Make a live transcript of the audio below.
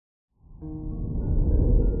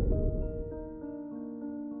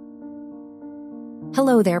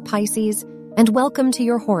Hello there, Pisces, and welcome to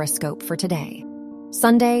your horoscope for today,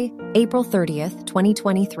 Sunday, April 30th,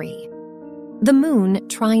 2023. The moon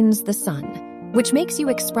trines the sun, which makes you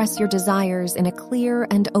express your desires in a clear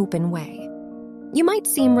and open way. You might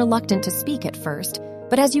seem reluctant to speak at first,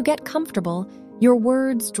 but as you get comfortable, your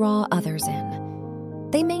words draw others in.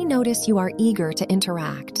 They may notice you are eager to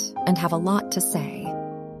interact and have a lot to say.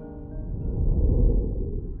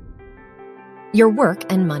 Your work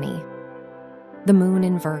and money. The moon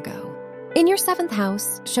in Virgo. In your 7th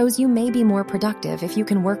house shows you may be more productive if you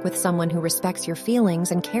can work with someone who respects your feelings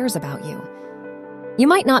and cares about you. You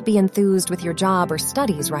might not be enthused with your job or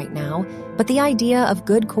studies right now, but the idea of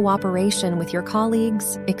good cooperation with your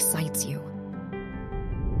colleagues excites you.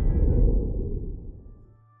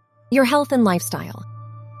 Your health and lifestyle.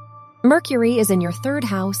 Mercury is in your 3rd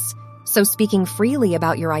house, so speaking freely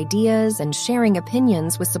about your ideas and sharing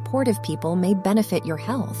opinions with supportive people may benefit your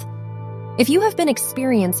health. If you have been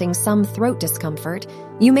experiencing some throat discomfort,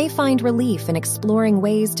 you may find relief in exploring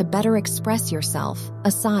ways to better express yourself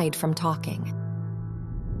aside from talking.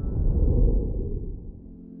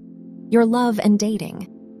 Your love and dating.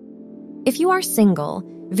 If you are single,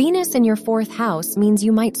 Venus in your 4th house means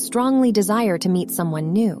you might strongly desire to meet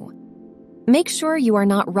someone new. Make sure you are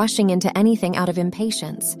not rushing into anything out of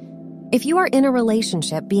impatience. If you are in a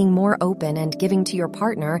relationship, being more open and giving to your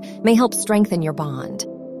partner may help strengthen your bond.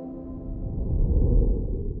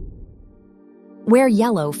 Wear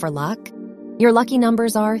yellow for luck. Your lucky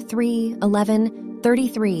numbers are 3, 11,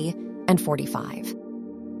 33, and 45.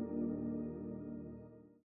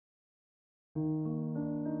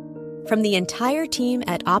 From the entire team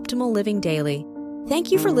at Optimal Living Daily,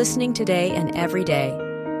 thank you for listening today and every day.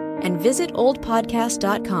 And visit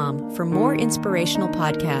oldpodcast.com for more inspirational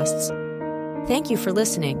podcasts. Thank you for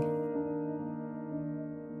listening.